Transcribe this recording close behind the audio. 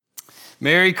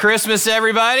Merry Christmas,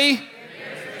 everybody. Merry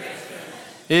Christmas.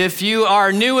 If you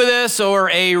are new with us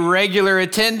or a regular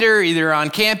attender, either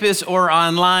on campus or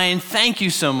online, thank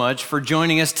you so much for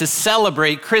joining us to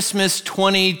celebrate Christmas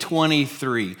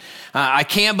 2023. I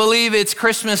can't believe it's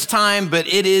Christmas time,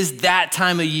 but it is that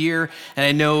time of year, and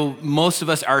I know most of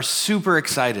us are super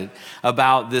excited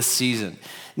about this season.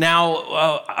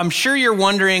 Now, I'm sure you're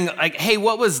wondering, hey,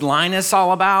 what was Linus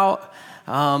all about?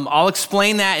 I'll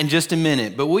explain that in just a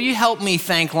minute, but will you help me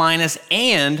thank Linus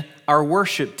and our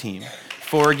worship team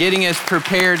for getting us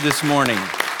prepared this morning?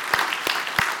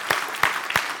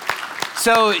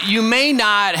 So you may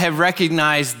not have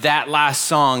recognized that last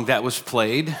song that was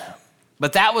played,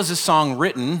 but that was a song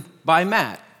written by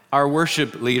Matt, our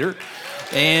worship leader,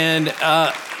 and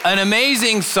an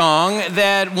amazing song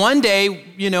that one day,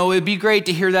 it'd be great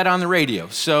to hear that on the radio.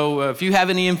 So if you have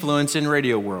any influence in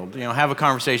radio world, have a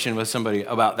conversation with somebody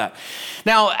about that.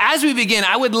 Now, as we begin,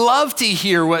 I would love to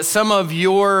hear what some of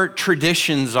your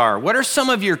traditions are. What are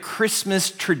some of your Christmas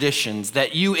traditions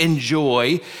that you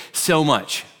enjoy so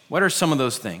much? What are some of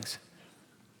those things?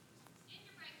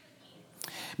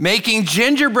 Making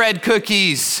gingerbread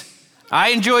cookies. I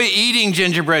enjoy eating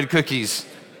gingerbread cookies.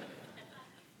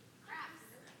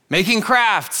 Making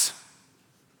crafts.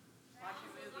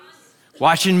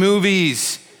 Watching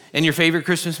movies. And your favorite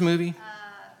Christmas movie?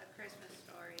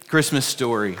 Christmas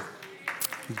Story.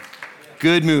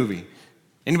 Good movie.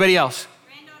 Anybody else?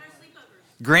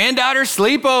 Granddaughter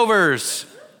sleepovers.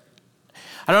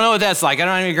 I don't know what that's like. I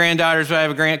don't have any granddaughters, but I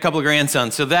have a couple of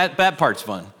grandsons. So that part's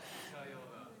fun.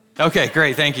 Okay,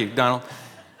 great. Thank you, Donald.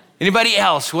 Anybody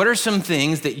else? What are some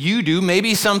things that you do?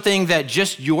 Maybe something that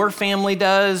just your family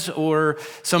does or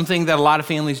something that a lot of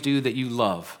families do that you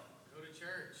love? Go to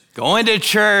church. Going to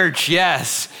church,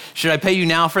 yes. Should I pay you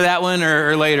now for that one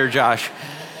or later, Josh?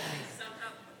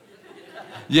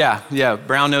 Yeah,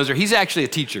 brown noser. He's actually a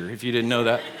teacher, if you didn't know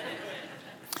that.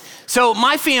 So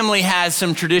my family has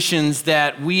some traditions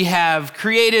that we have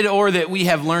created or that we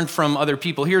have learned from other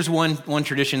people. Here's one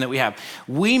tradition that we have.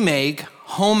 We make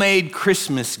homemade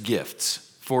Christmas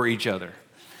gifts for each other.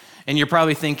 And you're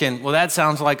probably thinking, well, that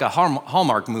sounds like a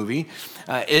Hallmark movie.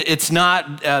 It's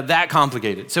not that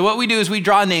complicated. So what we do is we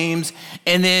draw names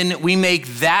and then we make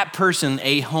that person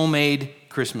a homemade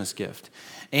Christmas gift.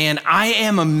 And I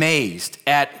am amazed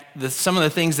at some of the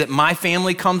things that my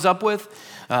family comes up with.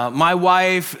 My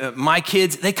wife, my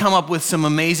kids, they come up with some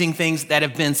amazing things that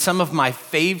have been some of my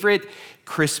favorite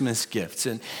Christmas gifts.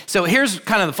 And so here's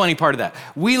kind of the funny part of that.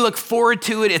 We look forward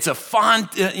to it. It's a fond,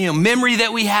 memory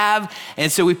that we have. And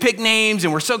so we pick names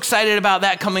and we're so excited about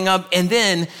that coming up. And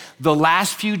then the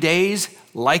last few days,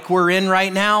 like we're in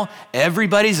right now,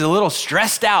 everybody's a little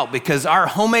stressed out because our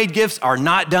homemade gifts are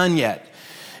not done yet.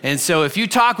 And so if you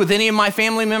talk with any of my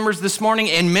family members this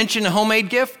morning and mention a homemade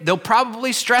gift, they'll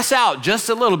probably stress out just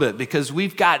a little bit because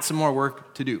we've got some more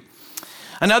work to do.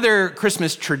 Another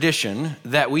Christmas tradition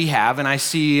that we have, and I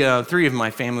see 3 of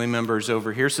my family members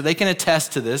over here, so they can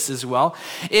attest to this as well,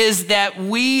 is that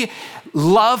we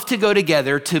love to go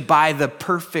together to buy the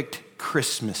perfect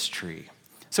Christmas tree.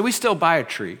 So we still buy a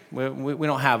tree. We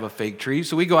don't have a fake tree.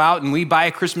 So we go out and we buy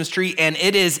a Christmas tree, and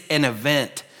it is an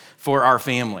event for our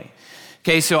family.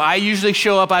 Okay, so I usually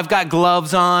show up, I've got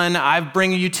gloves on, I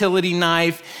bring a utility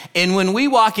knife, and when we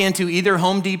walk into either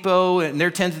Home Depot and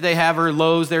their tent that they have or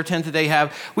Lowe's, their tent that they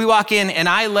have, we walk in and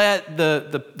I let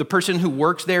the person who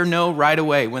works there know right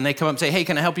away. When they come up and say, hey,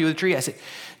 can I help you with a tree? I say,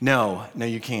 no,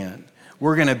 you can't.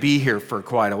 We're gonna be here for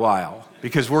quite a while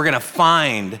because we're gonna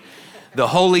find the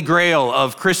holy grail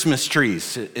of Christmas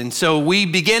trees. And so we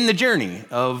begin the journey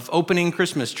of opening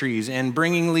Christmas trees and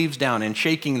bringing leaves down and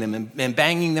shaking them and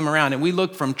banging them around. And we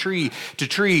look from tree to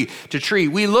tree to tree.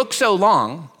 We look so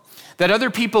long that other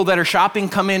people that are shopping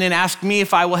come in and ask me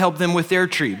if I will help them with their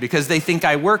tree because they think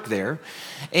I work there.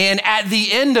 And at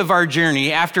the end of our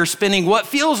journey, after spending what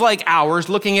feels like hours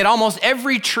looking at almost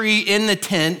every tree in the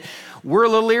tent, we're a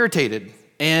little irritated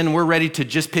and we're ready to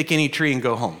just pick any tree and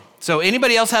go home. So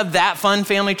anybody else have that fun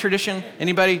family tradition?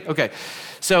 Anybody? Okay.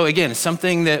 So again, it's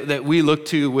something that we look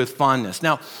to with fondness.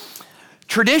 Now,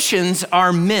 traditions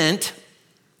are meant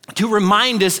to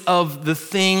remind us of the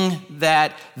thing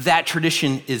that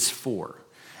tradition is for.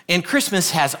 And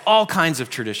Christmas has all kinds of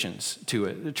traditions to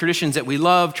it. The traditions that we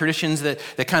love, traditions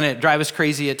that kind of drive us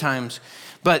crazy at times.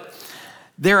 But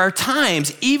there are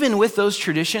times, even with those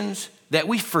traditions, that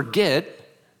we forget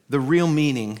the real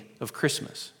meaning of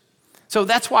Christmas. So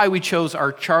that's why we chose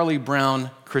our Charlie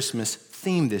Brown Christmas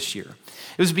theme this year.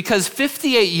 It was because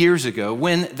 58 years ago,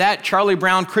 when that Charlie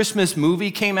Brown Christmas movie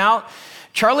came out,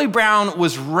 Charlie Brown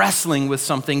was wrestling with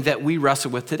something that we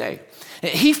wrestle with today.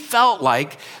 He felt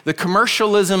like the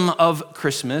commercialism of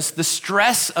Christmas, the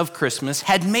stress of Christmas,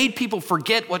 had made people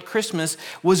forget what Christmas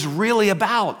was really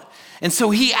about. And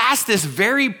so he asked this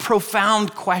very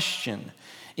profound question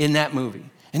in that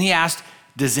movie. And he asked,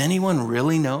 does anyone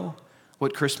really know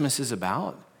what Christmas is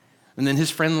about? And then his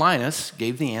friend Linus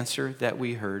gave the answer that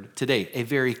we heard today. A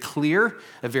very clear,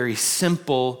 a very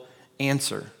simple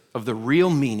answer of the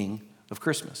real meaning of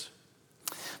Christmas.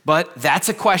 But that's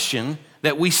a question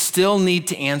that we still need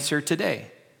to answer today.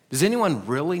 Does anyone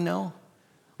really know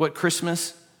what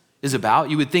Christmas is about?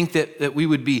 You would think that we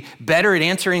would be better at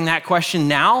answering that question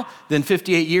now than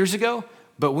 58 years ago,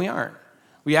 but we aren't.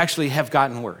 We actually have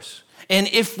gotten worse. And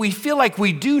if we feel like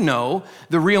we do know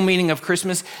the real meaning of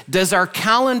Christmas, does our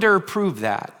calendar prove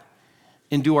that?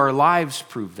 And do our lives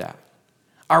prove that?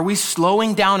 Are we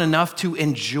slowing down enough to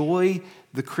enjoy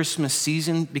the Christmas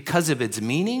season because of its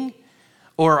meaning?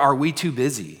 Or are we too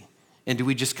busy? And do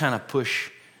we just kind of push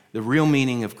the real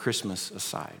meaning of Christmas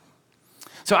aside?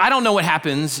 So I don't know what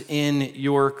happens in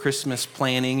your Christmas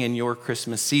planning and your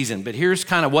Christmas season, but here's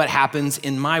kind of what happens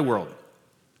in my world.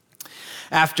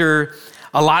 After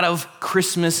a lot of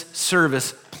Christmas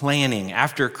service planning,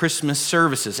 after Christmas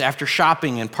services, after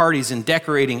shopping and parties and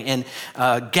decorating and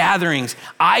gatherings,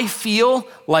 I feel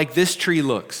like this tree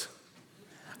looks.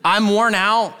 I'm worn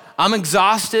out, I'm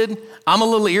exhausted, I'm a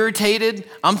little irritated,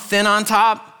 I'm thin on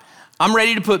top. I'm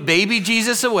ready to put baby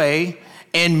Jesus away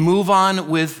and move on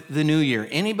with the new year.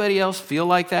 Anybody else feel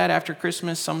like that after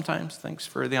Christmas sometimes? Thanks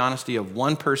for the honesty of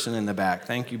one person in the back.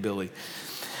 Thank you, Billy.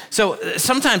 So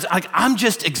sometimes I'm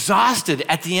just exhausted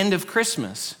at the end of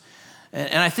Christmas.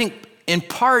 And I think in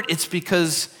part it's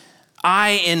because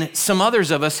I and some others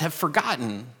of us have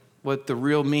forgotten what the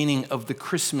real meaning of the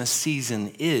Christmas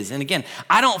season is. And again,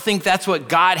 I don't think that's what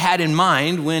God had in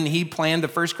mind when he planned the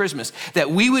first Christmas,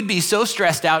 that we would be so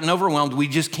stressed out and overwhelmed, we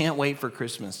just can't wait for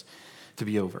Christmas to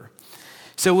be over.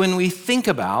 So when we think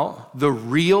about the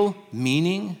real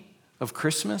meaning of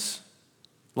Christmas,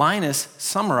 Linus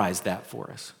summarized that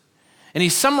for us. And he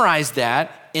summarized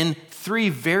that in 3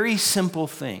 very simple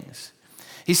things.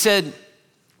 He said,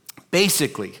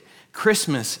 basically,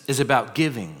 Christmas is about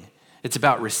giving. It's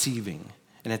about receiving,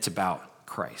 and it's about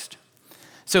Christ.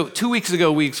 So 2 weeks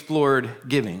ago, we explored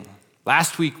giving.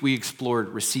 Last week, we explored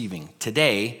receiving.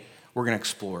 Today, we're going to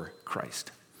explore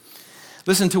Christ.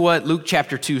 Listen to what Luke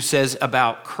chapter 2 says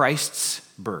about Christ's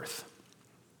birth.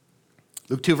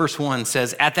 Luke 2 verse 1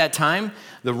 says, at that time,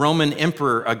 the Roman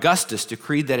Emperor Augustus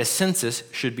decreed that a census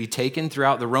should be taken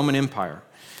throughout the Roman Empire.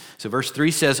 So verse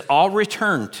 3 says, all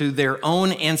returned to their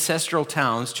own ancestral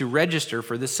towns to register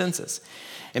for the census.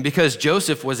 And because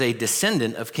Joseph was a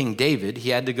descendant of King David, he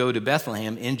had to go to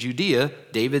Bethlehem in Judea,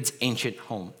 David's ancient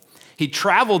home. He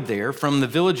traveled there from the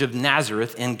village of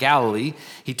Nazareth in Galilee.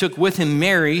 He took with him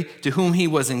Mary, to whom he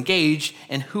was engaged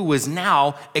and who was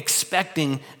now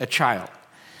expecting a child.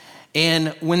 And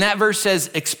when that verse says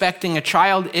expecting a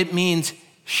child, it means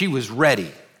she was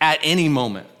ready at any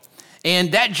moment.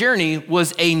 And that journey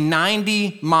was a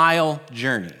 90-mile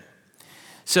journey.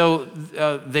 So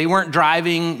they weren't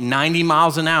driving 90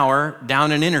 miles an hour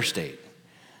down an interstate.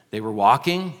 They were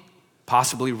walking,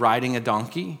 possibly riding a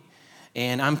donkey.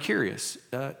 And I'm curious,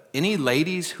 any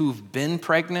ladies who've been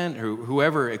pregnant or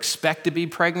whoever expect to be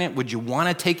pregnant, would you want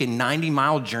to take a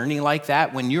 90-mile journey like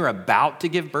that when you're about to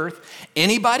give birth?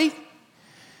 Anybody?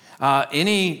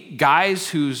 Any guys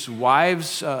whose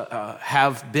wives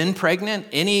have been pregnant?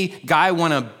 Any guy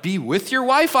want to be with your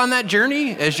wife on that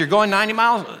journey as you're going 90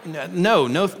 miles?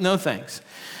 No thanks.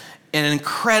 An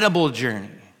incredible journey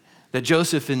that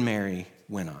Joseph and Mary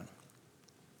went on.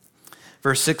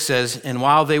 Verse 6 says, and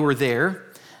while they were there,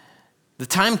 the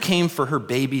time came for her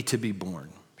baby to be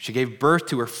born. She gave birth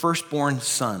to her firstborn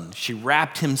son. She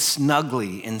wrapped him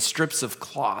snugly in strips of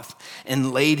cloth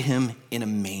and laid him in a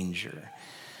manger.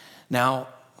 Now,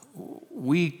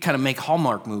 we kind of make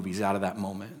Hallmark movies out of that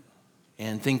moment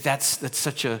and think that's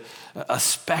such a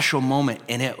special moment,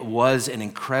 and it was an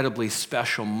incredibly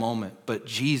special moment. But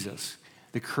Jesus,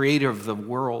 the creator of the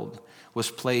world,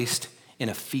 was placed in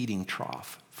a feeding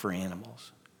trough for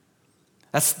animals.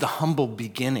 That's the humble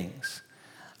beginnings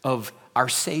of our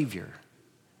Savior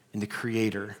and the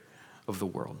creator of the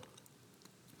world.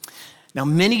 Now,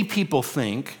 many people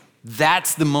think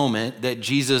that's the moment that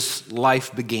Jesus'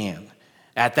 life began,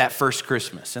 at that first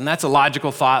Christmas. And that's a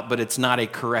logical thought, but it's not a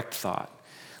correct thought.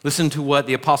 Listen to what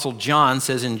the Apostle John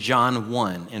says in John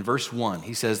 1. In verse 1,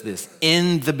 he says this,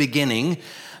 in the beginning,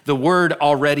 the Word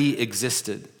already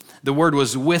existed. The Word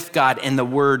was with God, and the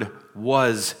Word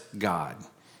was God.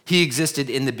 He existed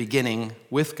in the beginning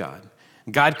with God.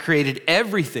 God created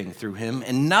everything through him,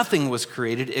 and nothing was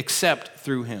created except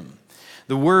through him.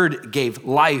 The Word gave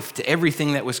life to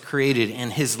everything that was created,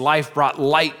 and his life brought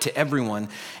light to everyone.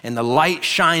 And the light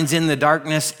shines in the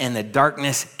darkness, and the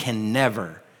darkness can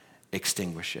never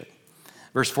extinguish it.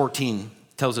 Verse 14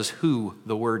 tells us who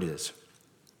the Word is.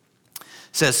 It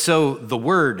says, so the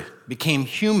Word became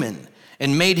human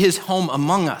and made his home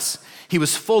among us. He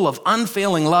was full of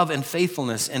unfailing love and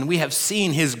faithfulness, and we have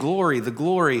seen his glory, the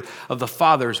glory of the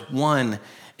Father's one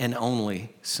and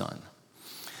only Son.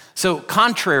 So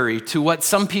contrary to what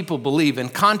some people believe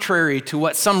and contrary to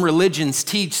what some religions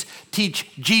teach,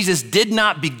 Jesus did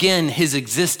not begin his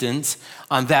existence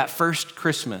on that first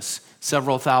Christmas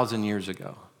several thousand years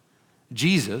ago.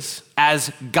 Jesus,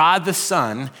 as God the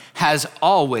Son, has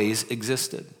always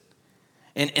existed.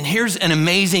 And here's an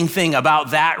amazing thing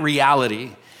about that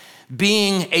reality.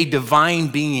 Being a divine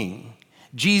being,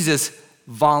 Jesus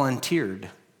volunteered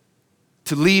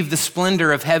to leave the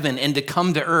splendor of heaven and to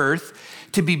come to earth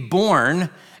to be born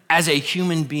as a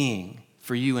human being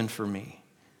for you and for me.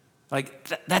 Like,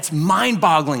 that's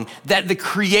mind-boggling that the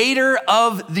creator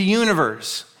of the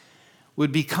universe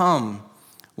would become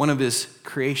one of his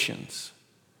creations.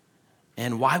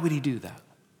 And why would he do that?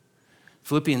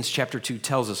 Philippians chapter 2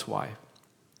 tells us why.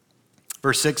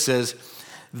 Verse 6 says,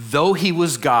 though he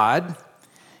was God,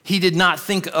 he did not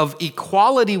think of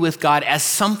equality with God as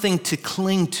something to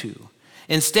cling to.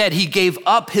 Instead, he gave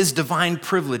up his divine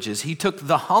privileges. He took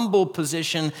the humble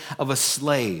position of a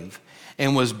slave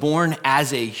and was born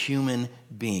as a human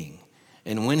being.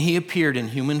 And when he appeared in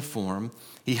human form,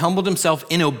 he humbled himself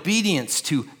in obedience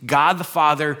to God the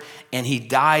Father, and he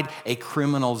died a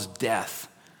criminal's death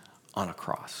on a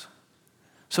cross.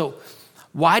 So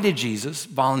why did Jesus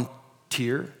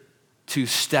volunteer to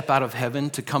step out of heaven,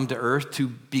 to come to earth, to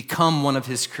become one of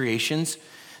his creations,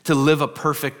 to live a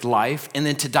perfect life, and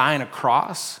then to die on a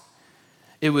cross?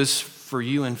 It was for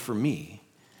you and for me.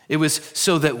 It was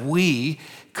so that we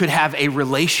could have a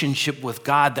relationship with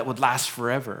God that would last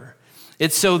forever.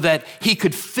 It's so that he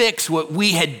could fix what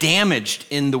we had damaged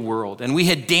in the world and we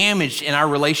had damaged in our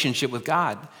relationship with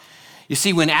God. You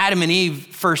see, when Adam and Eve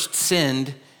first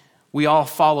sinned, we all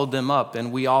followed them up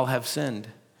and we all have sinned.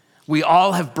 We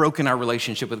all have broken our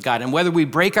relationship with God. And whether we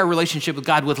break our relationship with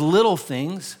God with little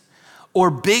things or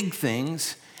big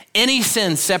things, any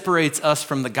sin separates us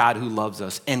from the God who loves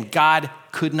us. And God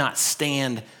could not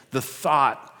stand the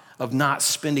thought of not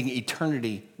spending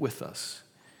eternity with us.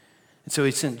 And so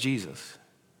he sent Jesus.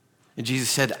 And Jesus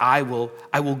said, I will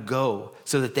go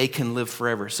so that they can live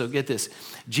forever. So get this,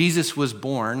 Jesus was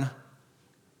born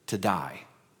to die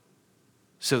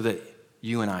so that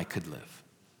you and I could live,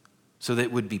 so that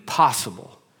it would be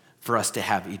possible for us to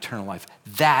have eternal life.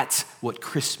 That's what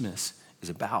Christmas is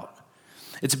about.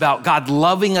 It's about God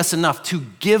loving us enough to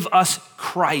give us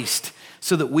Christ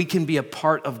so that we can be a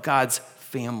part of God's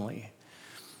family.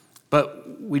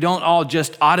 But we don't all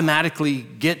just automatically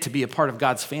get to be a part of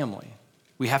God's family.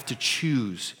 We have to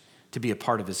choose to be a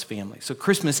part of his family. So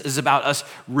Christmas is about us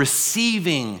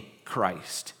receiving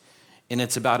Christ, and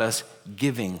it's about us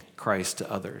giving Christ to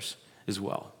others as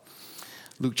well.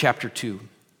 Luke chapter 2,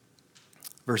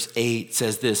 verse 8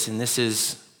 says this, and this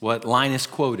is what Linus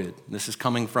quoted. This is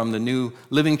coming from the New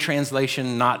Living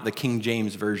Translation, not the King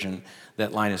James Version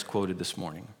that Linus quoted this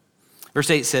morning. Verse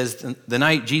 8 says, the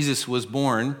night Jesus was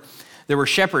born, there were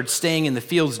shepherds staying in the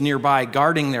fields nearby,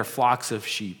 guarding their flocks of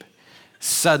sheep.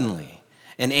 Suddenly,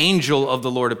 an angel of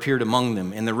the Lord appeared among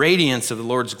them, and the radiance of the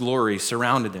Lord's glory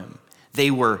surrounded them.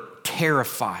 They were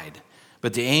terrified,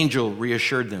 but the angel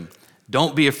reassured them.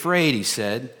 Don't be afraid, he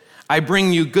said. I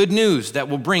bring you good news that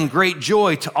will bring great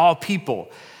joy to all people.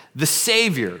 The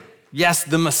Savior, yes,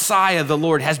 the Messiah, the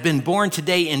Lord, has been born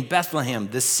today in Bethlehem,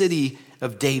 the city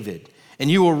of David. And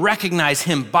you will recognize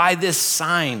him by this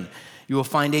sign. You will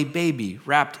find a baby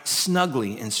wrapped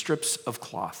snugly in strips of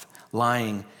cloth,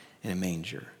 lying in a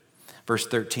manger. Verse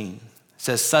 13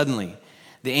 says, suddenly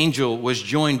the angel was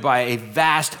joined by a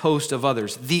vast host of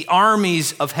others, the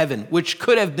armies of heaven, which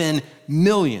could have been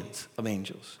millions of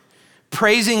angels,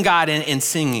 praising God and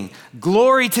singing,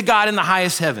 glory to God in the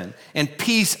highest heaven, and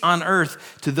peace on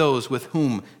earth to those with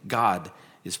whom God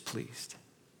is pleased.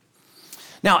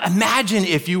 Now, imagine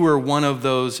if you were one of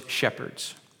those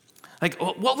shepherds. Like,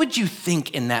 what would you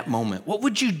think in that moment? What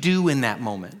would you do in that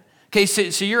moment? Okay,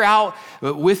 so you're out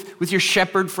with your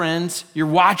shepherd friends, you're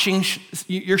watching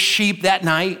your sheep that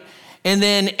night, and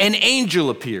then an angel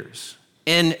appears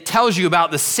and tells you about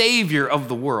the Savior of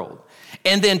the world.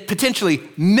 And then potentially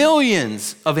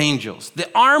millions of angels, the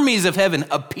armies of heaven,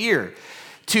 appear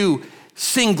to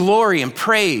sing glory and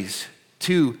praise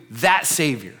to that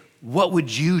Savior. What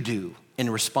would you do in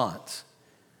response?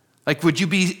 Like, would you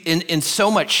be in so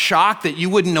much shock that you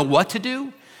wouldn't know what to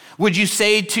do? Would you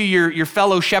say to your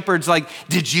fellow shepherds, like,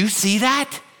 did you see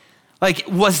that? Like,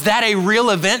 was that a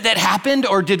real event that happened?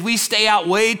 Or did we stay out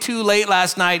way too late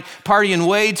last night, partying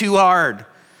way too hard?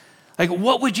 Like,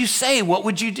 what would you say? What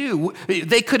would you do?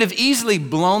 They could have easily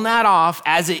blown that off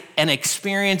as an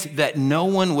experience that no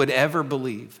one would ever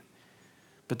believe.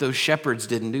 But those shepherds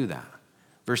didn't do that.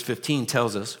 Verse 15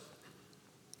 tells us,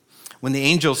 when the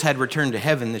angels had returned to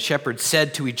heaven, the shepherds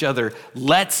said to each other,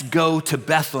 let's go to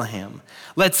Bethlehem.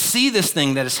 Let's see this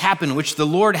thing that has happened, which the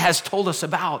Lord has told us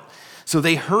about. So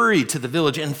they hurried to the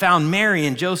village and found Mary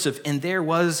and Joseph, and there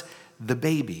was the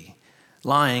baby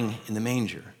lying in the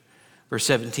manger. Verse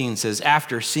 17 says,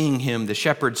 after seeing him, the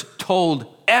shepherds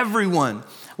told everyone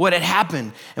what had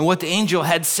happened and what the angel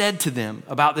had said to them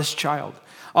about this child.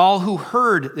 All who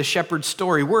heard the shepherd's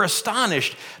story were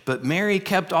astonished, but Mary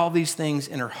kept all these things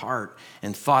in her heart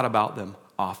and thought about them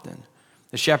often.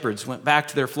 The shepherds went back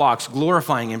to their flocks,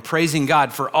 glorifying and praising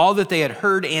God for all that they had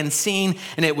heard and seen,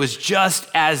 and it was just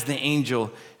as the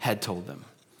angel had told them.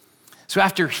 So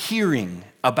after hearing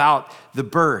about the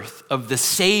birth of the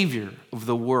Savior of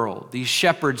the world, these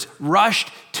shepherds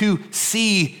rushed to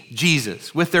see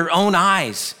Jesus with their own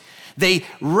eyes. They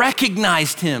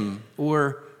recognized him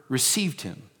or received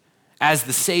him as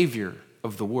the Savior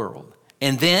of the world.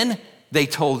 And then they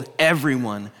told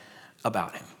everyone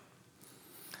about him.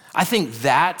 I think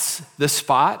that's the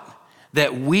spot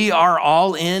that we are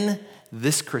all in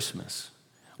this Christmas.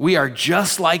 We are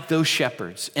just like those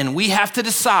shepherds, and we have to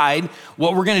decide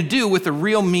what we're going to do with the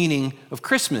real meaning of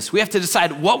Christmas. We have to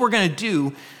decide what we're going to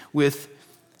do with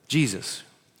Jesus.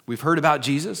 We've heard about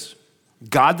Jesus,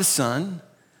 God the Son,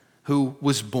 who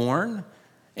was born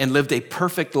and lived a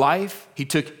perfect life. He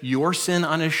took your sin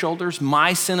on his shoulders,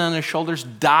 my sin on his shoulders,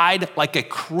 died like a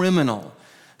criminal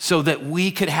so that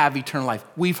we could have eternal life.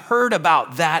 We've heard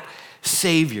about that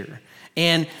Savior.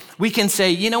 And we can say,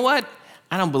 you know what?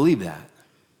 I don't believe that.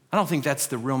 I don't think that's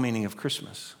the real meaning of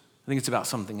Christmas. I think it's about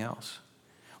something else.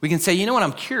 We can say, you know what?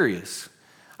 I'm curious.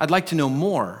 I'd like to know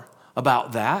more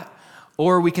about that.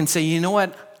 Or we can say, you know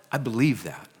what? I believe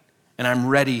that. And I'm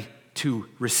ready to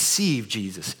receive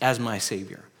Jesus as my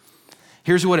Savior.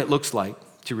 Here's what it looks like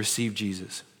to receive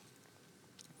Jesus.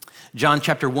 John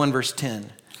chapter 1, verse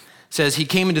 10 says, he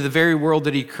came into the very world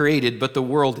that he created, but the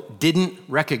world didn't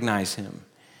recognize him.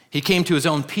 He came to his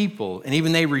own people, and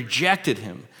even they rejected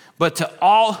him. But to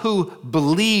all who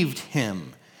believed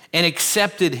him and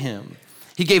accepted him,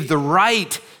 he gave the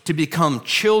right to become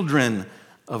children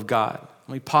of God.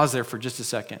 Let me pause there for just a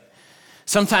second.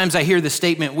 Sometimes I hear the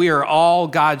statement, we are all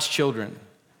God's children.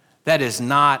 That is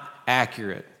not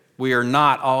accurate. We are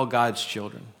not all God's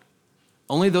children.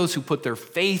 Only those who put their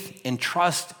faith and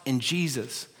trust in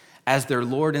Jesus as their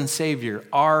Lord and Savior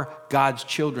are God's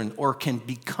children or can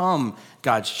become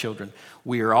God's children.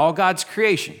 We are all God's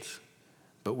creations,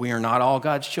 but we are not all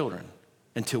God's children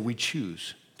until we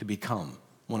choose to become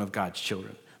one of God's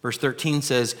children. Verse 13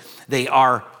 says, they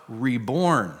are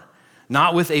reborn.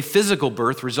 Not with a physical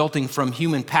birth resulting from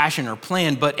human passion or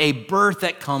plan, but a birth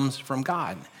that comes from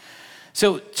God.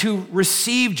 So to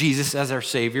receive Jesus as our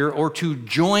Savior or to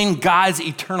join God's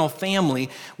eternal family,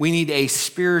 we need a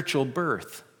spiritual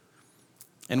birth.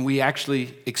 And we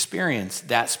actually experience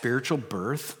that spiritual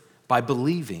birth by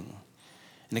believing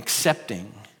and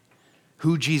accepting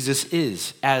who Jesus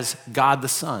is as God the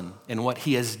Son and what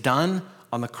he has done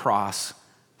on the cross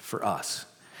for us.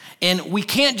 And we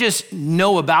can't just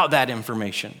know about that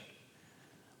information.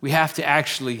 We have to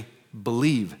actually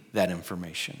believe that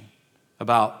information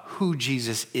about who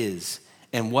Jesus is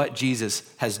and what Jesus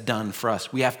has done for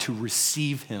us. We have to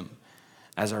receive him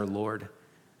as our Lord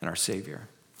and our Savior.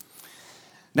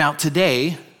 Now,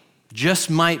 today just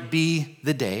might be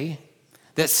the day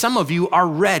that some of you are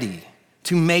ready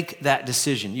to make that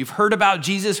decision. You've heard about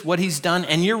Jesus, what he's done,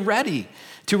 and you're ready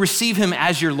to receive him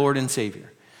as your Lord and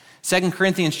Savior. 2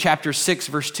 Corinthians chapter 6,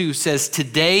 verse 2 says,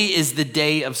 today is the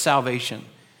day of salvation.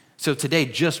 So today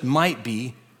just might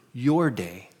be your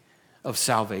day of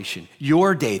salvation,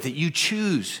 your day that you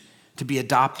choose to be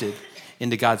adopted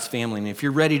into God's family. And if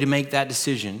you're ready to make that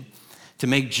decision, to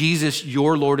make Jesus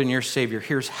your Lord and your Savior,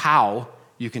 here's how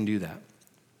you can do that.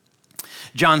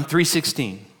 John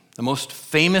 3:16, the most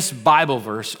famous Bible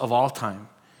verse of all time,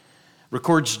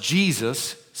 records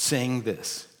Jesus saying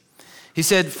this. He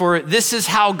said, for this is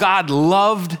how God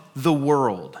loved the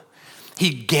world.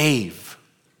 He gave.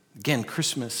 Again,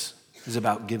 Christmas is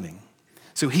about giving.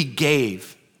 So he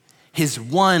gave his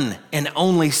one and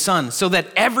only Son so that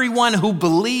everyone who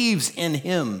believes in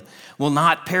him will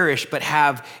not perish but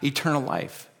have eternal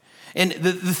life. And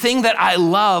the thing that I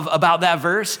love about that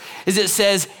verse is it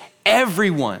says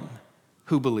everyone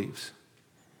who believes.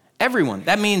 everyone.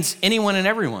 That means anyone and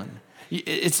everyone.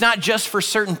 It's not just for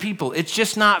certain people. It's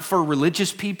just not for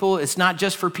religious people. It's not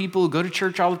just for people who go to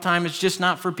church all the time. It's just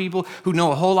not for people who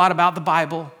know a whole lot about the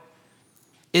Bible.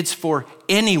 It's for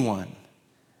anyone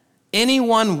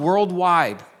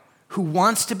worldwide who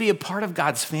wants to be a part of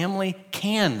God's family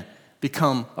can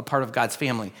become a part of God's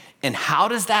family. And how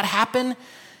does that happen?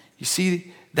 You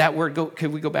see that word,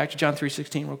 can we go back to John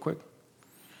 3:16 real quick?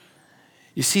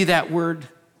 You see that word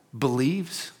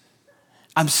believes?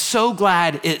 I'm so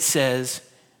glad it says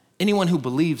anyone who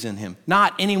believes in him,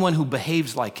 not anyone who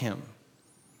behaves like him.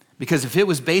 Because if it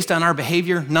was based on our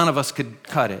behavior, none of us could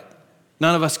cut it.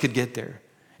 None of us could get there.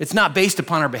 It's not based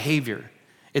upon our behavior.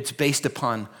 It's based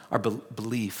upon our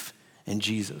belief in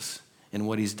Jesus and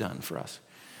what he's done for us.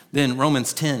 Then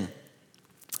Romans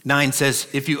 10:9 says,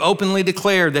 if you openly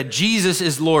declare that Jesus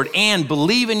is Lord and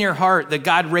believe in your heart that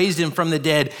God raised him from the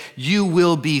dead, you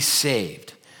will be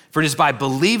saved. For it is by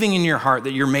believing in your heart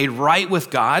that you're made right with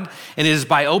God, and it is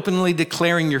by openly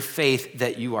declaring your faith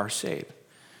that you are saved.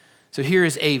 So here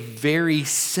is a very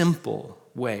simple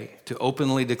way to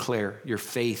openly declare your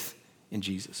faith in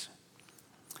Jesus.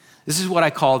 This is what I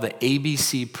call the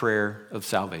ABC prayer of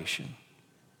salvation.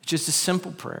 It's just a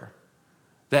simple prayer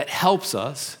that helps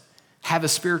us have a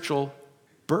spiritual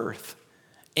birth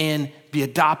and be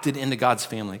adopted into God's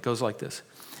family. It goes like this.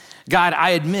 God, I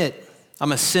admit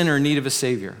I'm a sinner in need of a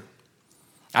Savior.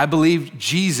 I believe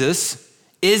Jesus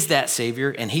is that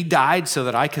Savior, and he died so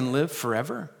that I can live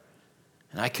forever.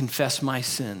 And I confess my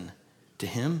sin to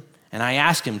him, and I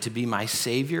ask him to be my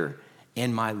Savior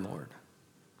and my Lord.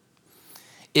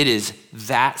 It is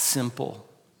that simple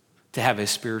to have a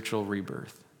spiritual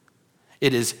rebirth.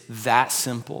 It is that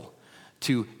simple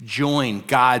to join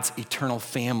God's eternal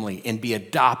family and be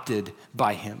adopted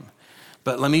by him.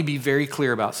 But let me be very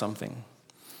clear about something.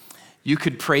 You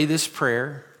could pray this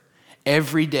prayer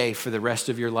every day for the rest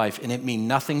of your life, and it mean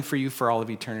nothing for you for all of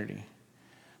eternity.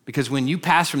 Because when you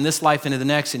pass from this life into the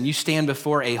next and you stand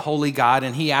before a holy God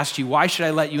and he asks you, why should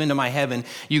I let you into my heaven?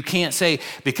 You can't say,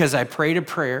 because I prayed a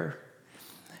prayer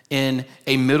in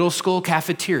a middle school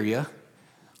cafeteria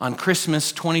on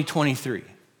Christmas 2023.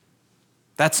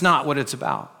 That's not what it's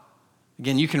about.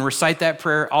 Again, you can recite that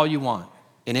prayer all you want,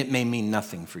 and it may mean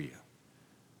nothing for you.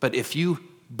 But if you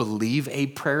believe a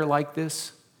prayer like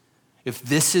this, if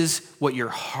this is what your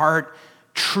heart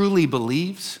truly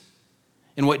believes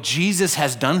and what Jesus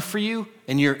has done for you,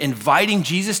 and you're inviting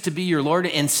Jesus to be your Lord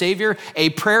and Savior,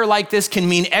 a prayer like this can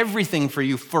mean everything for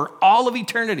you for all of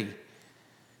eternity.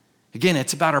 Again,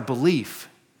 it's about our belief,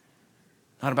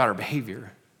 not about our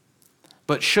behavior.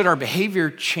 But should our behavior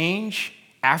change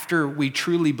after we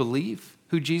truly believe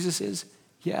who Jesus is?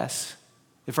 Yes.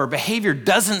 If our behavior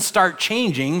doesn't start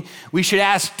changing, we should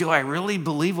ask, do I really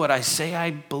believe what I say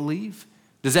I believe?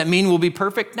 Does that mean we'll be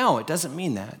perfect? No, it doesn't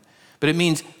mean that. But it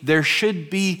means there should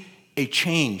be a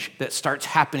change that starts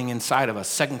happening inside of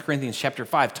us. 2 Corinthians chapter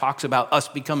 5 talks about us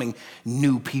becoming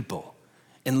new people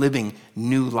and living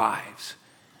new lives.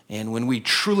 And when we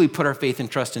truly put our faith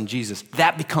and trust in Jesus,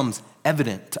 that becomes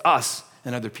evident to us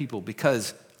and other people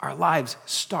because our lives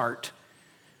start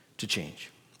to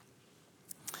change.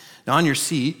 Now on your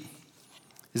seat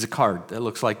is a card that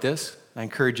looks like this. I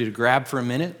encourage you to grab for a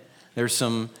minute. There's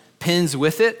some pins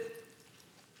with it.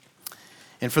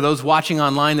 And for those watching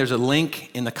online, there's a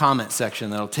link in the comment section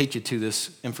that'll take you to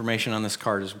this information on this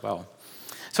card as well.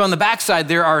 So on the back side,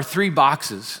 there are 3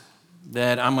 boxes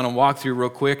that I'm gonna walk through real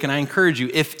quick. And I encourage you,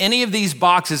 if any of these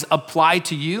boxes apply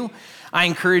to you, I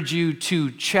encourage you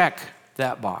to check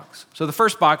that box. So the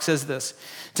first box says this: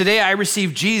 today I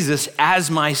receive Jesus as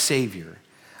my Savior.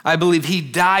 I believe he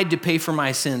died to pay for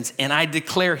my sins, and I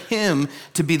declare him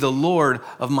to be the Lord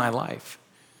of my life.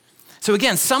 So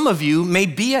again, some of you may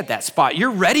be at that spot.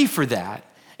 You're ready for that.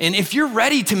 And if you're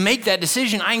ready to make that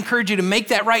decision, I encourage you to make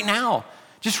that right now.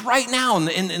 Just right now,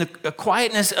 in the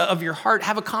quietness of your heart,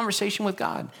 have a conversation with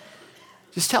God.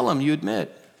 Just tell him you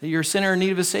admit that you're a sinner in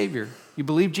need of a Savior. You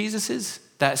believe Jesus is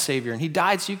that Savior, and he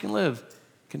died so you can live.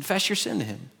 Confess your sin to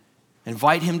him.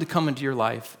 Invite him to come into your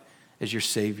life as your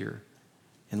Savior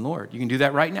and Lord. You can do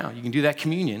that right now. You can do that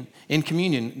in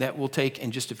communion that will take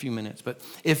in just a few minutes. But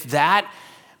if that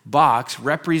box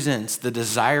represents the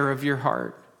desire of your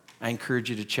heart, I encourage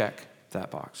you to check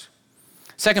that box.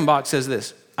 Second box says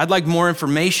this: I'd like more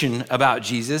information about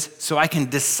Jesus so I can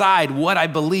decide what I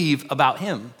believe about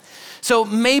him. So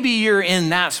maybe you're in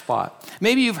that spot.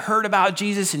 Maybe you've heard about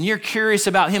Jesus and you're curious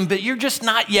about him, but you're just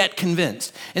not yet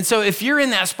convinced. And so if you're in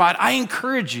that spot, I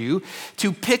encourage you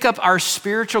to pick up our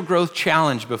spiritual growth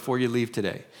challenge before you leave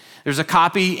today. There's a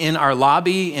copy in our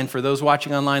lobby, and for those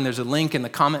watching online, there's a link in the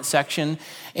comment section.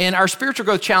 And our Spiritual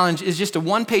Growth Challenge is just a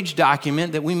one-page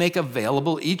document that we make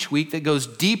available each week that goes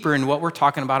deeper in what we're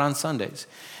talking about on Sundays.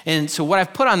 And so what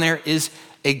I've put on there is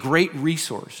a great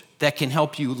resource that can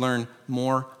help you learn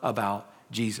more about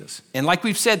Jesus. And like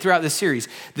we've said throughout this series,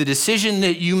 the decision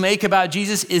that you make about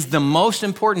Jesus is the most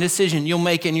important decision you'll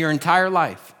make in your entire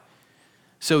life.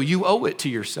 So you owe it to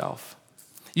yourself.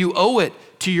 You owe it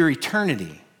to your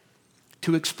eternity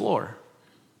to explore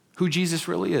who Jesus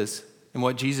really is and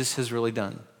what Jesus has really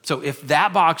done. So if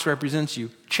that box represents you,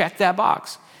 check that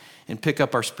box and pick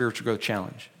up our Spiritual Growth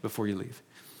Challenge before you leave.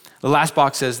 The last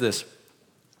box says this: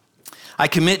 I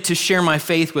commit to share my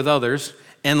faith with others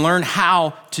and learn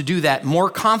how to do that more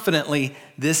confidently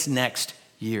this next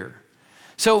year.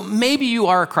 So maybe you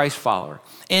are a Christ follower,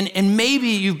 and maybe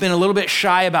you've been a little bit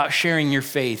shy about sharing your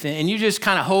faith, and you just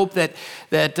kind of hope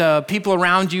that people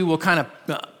around you will kind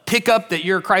of pick up that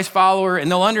you're a Christ follower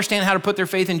and they'll understand how to put their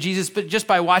faith in Jesus, but just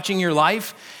by watching your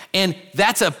life. And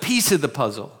that's a piece of the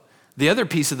puzzle. The other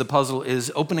piece of the puzzle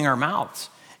is opening our mouths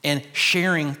and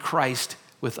sharing Christ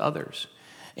with others.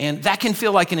 And that can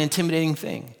feel like an intimidating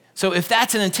thing. So if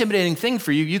that's an intimidating thing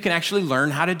for you, you can actually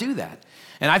learn how to do that.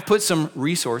 And I've put some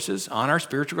resources on our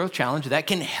Spiritual Growth Challenge that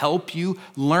can help you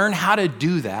learn how to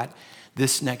do that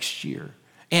this next year.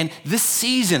 And this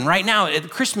season right now at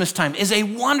Christmas time is a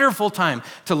wonderful time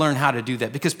to learn how to do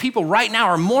that, because people right now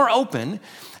are more open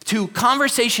to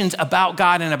conversations about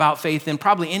God and about faith than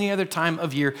probably any other time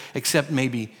of year except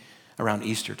maybe around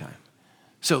Easter time.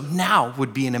 So now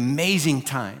would be an amazing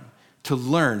time to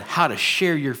learn how to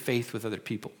share your faith with other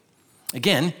people.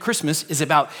 Again, Christmas is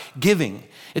about giving,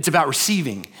 it's about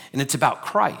receiving, and it's about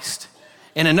Christ.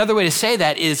 And another way to say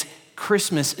that is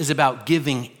Christmas is about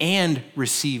giving and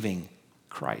receiving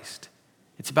Christ.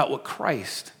 It's about what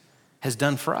Christ has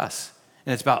done for us,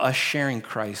 and it's about us sharing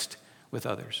Christ with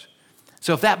others.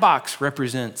 So if that box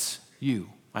represents you,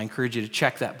 I encourage you to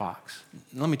check that box.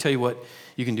 And let me tell you what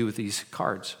you can do with these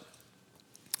cards.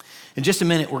 In just a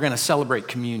minute, we're going to celebrate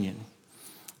communion.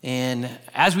 And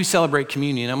as we celebrate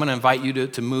communion, I'm going to invite you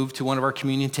to move to one of our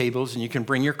communion tables, and you can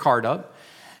bring your card up,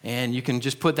 and you can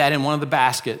just put that in one of the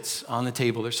baskets on the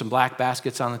table. There's some black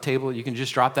baskets on the table. You can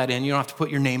just drop that in. You don't have to put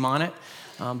your name on it.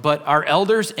 But our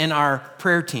elders and our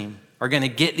prayer team are going to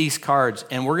get these cards,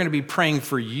 and we're going to be praying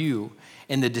for you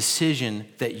and the decision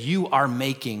that you are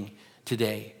making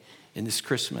today in this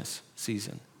Christmas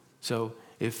season. So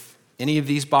if any of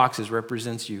these boxes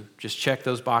represents you, just check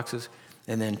those boxes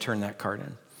and then turn that card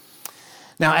in.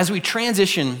 Now, as we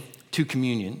transition to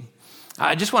communion,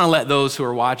 I just want to let those who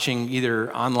are watching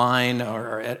either online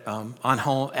or at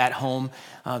home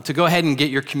to go ahead and get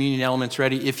your communion elements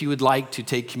ready if you would like to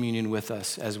take communion with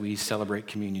us as we celebrate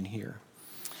communion here.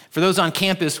 For those on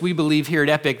campus, we believe here at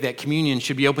Epic that communion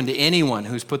should be open to anyone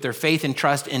who's put their faith and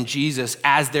trust in Jesus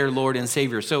as their Lord and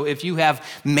Savior. So if you have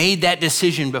made that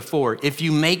decision before, if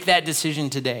you make that decision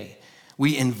today,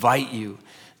 we invite you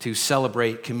to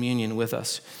celebrate communion with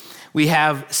us. We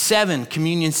have 7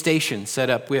 communion stations set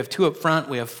up. We have 2 up front,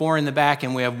 we have 4 in the back,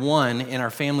 and we have 1 in our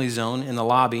family zone in the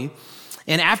lobby.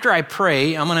 And after I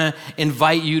pray, I'm going to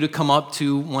invite you to come up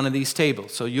to one of these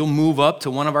tables. So you'll move up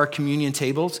to one of our communion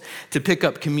tables to pick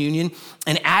up communion.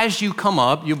 And as you come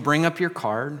up, you'll bring up your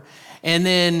card, and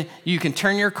then you can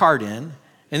turn your card in,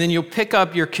 and then you'll pick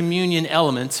up your communion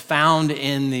elements found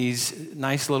in these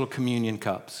nice little communion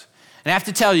cups. And I have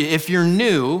to tell you, if you're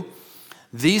new,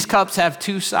 these cups have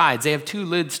 2 sides. They have 2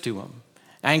 lids to them.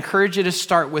 I encourage you to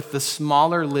start with the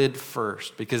smaller lid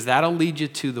first, because that'll lead you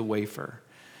to the wafer.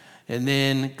 And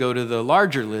then go to the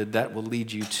larger lid that will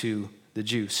lead you to the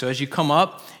juice. So as you come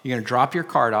up, you're going to drop your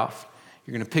card off.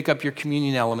 You're going to pick up your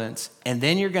communion elements, and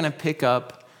then you're going to pick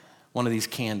up one of these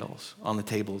candles on the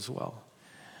table as well.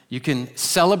 You can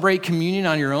celebrate communion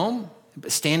on your own,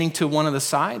 standing to one of the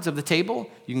sides of the table.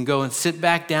 You can go and sit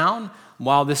back down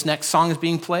while this next song is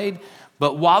being played.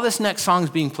 But while this next song is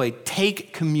being played,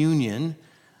 take communion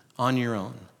on your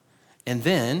own. And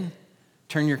then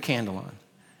turn your candle on.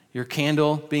 Your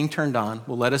candle being turned on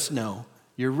will let us know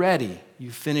you're ready.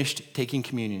 You've finished taking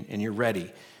communion and you're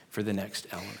ready for the next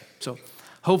element. So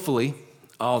hopefully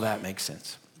all that makes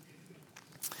sense.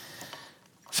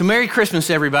 So Merry Christmas,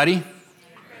 everybody.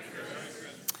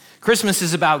 Christmas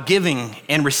is about giving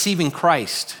and receiving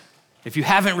Christ. If you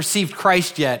haven't received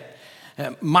Christ yet,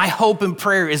 my hope and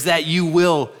prayer is that you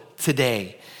will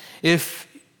today. If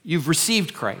you've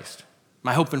received Christ,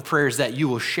 my hope and prayer is that you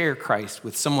will share Christ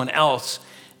with someone else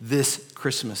this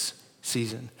Christmas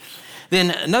season.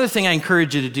 Then another thing I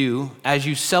encourage you to do as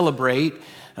you celebrate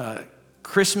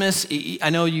Christmas, I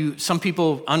know some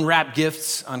people unwrap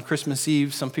gifts on Christmas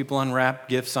Eve, some people unwrap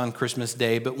gifts on Christmas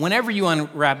Day, but whenever you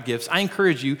unwrap gifts, I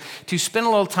encourage you to spend a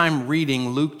little time reading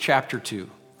Luke chapter 2.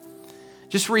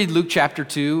 Just read Luke chapter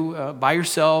 2 by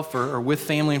yourself or with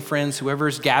family and friends, whoever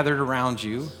is gathered around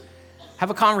you. Have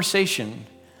a conversation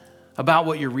about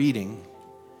what you're reading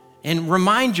and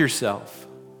remind yourself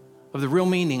of the real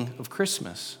meaning of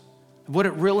Christmas, of what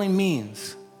it really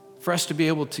means for us to be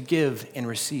able to give and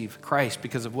receive Christ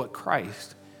because of what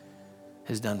Christ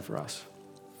has done for us.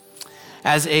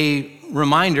 As a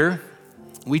reminder,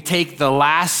 we take the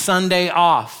last Sunday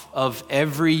off of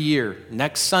every year.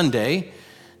 Next Sunday,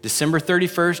 December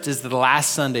 31st, is the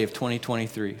last Sunday of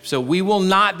 2023. So we will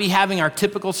not be having our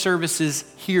typical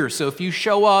services here. So if you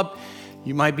show up,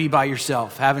 you might be by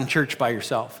yourself, having church by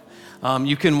yourself.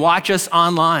 You can watch us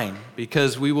online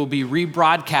because we will be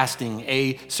rebroadcasting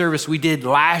a service we did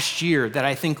last year that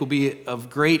I think will be of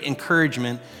great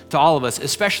encouragement to all of us,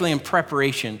 especially in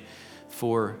preparation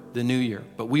for the new year.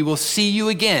 But we will see you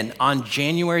again on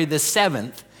January the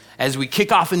 7th as we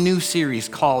kick off a new series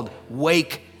called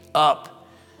Wake Up.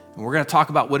 And we're going to talk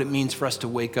about what it means for us to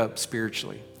wake up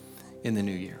spiritually in the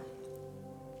new year.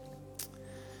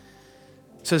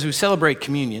 So as we celebrate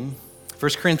communion, 1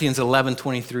 Corinthians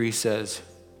 11:23 says,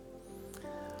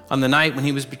 on the night when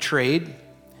he was betrayed,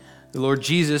 the Lord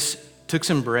Jesus took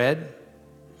some bread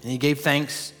and he gave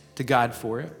thanks to God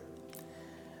for it.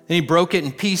 Then he broke it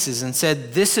in pieces and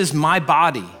said, "This is my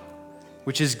body,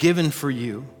 which is given for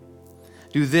you.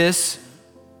 Do this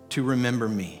to remember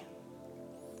me."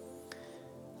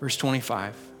 Verse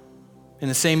 25. In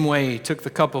the same way, he took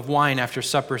the cup of wine after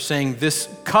supper, saying, "This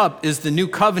cup is the new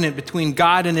covenant between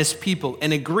God and his people,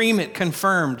 an agreement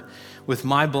confirmed with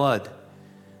my blood.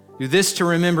 Do this to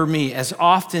remember me as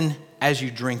often as you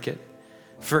drink it.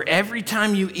 For every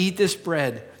time you eat this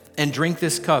bread and drink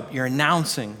this cup, you're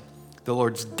announcing the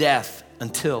Lord's death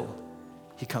until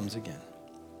he comes again."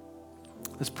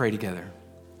 Let's pray together.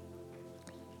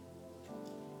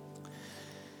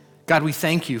 God, we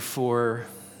thank you for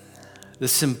the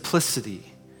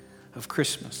simplicity of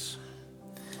Christmas.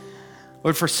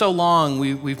 Lord, for so long,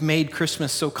 we've made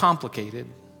Christmas so complicated.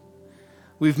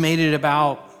 We've made it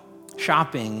about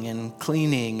shopping and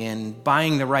cleaning and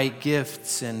buying the right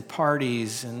gifts and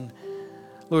parties. And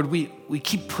Lord, we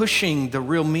keep pushing the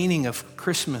real meaning of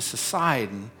Christmas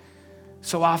aside. And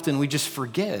so often we just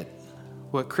forget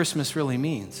what Christmas really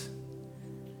means.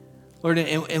 Lord,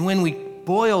 and when we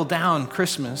boil down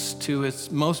Christmas to its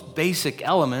most basic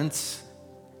elements,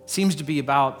 seems to be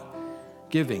about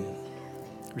giving,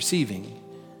 receiving,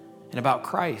 and about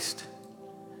Christ.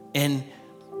 And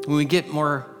when we get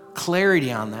more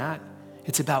clarity on that,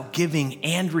 it's about giving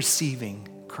and receiving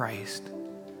Christ.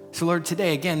 So Lord,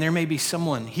 today, again, there may be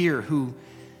someone here who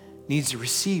needs to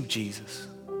receive Jesus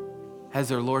as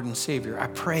their Lord and Savior. I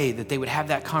pray that they would have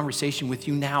that conversation with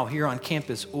you now here on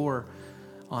campus or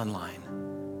online.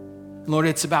 Lord,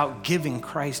 it's about giving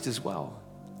Christ as well.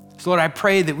 So Lord, I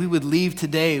pray that we would leave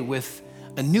today with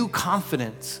a new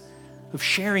confidence of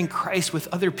sharing Christ with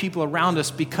other people around us,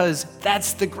 because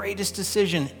that's the greatest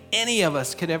decision any of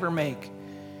us could ever make.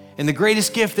 And the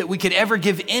greatest gift that we could ever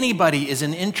give anybody is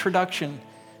an introduction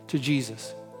to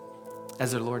Jesus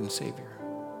as their Lord and Savior.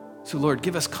 So Lord,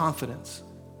 give us confidence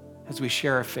as we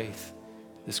share our faith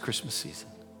this Christmas season.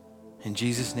 In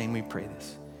Jesus' name we pray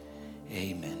this.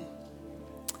 Amen.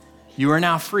 You are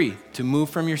now free to move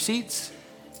from your seats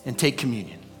and take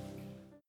communion.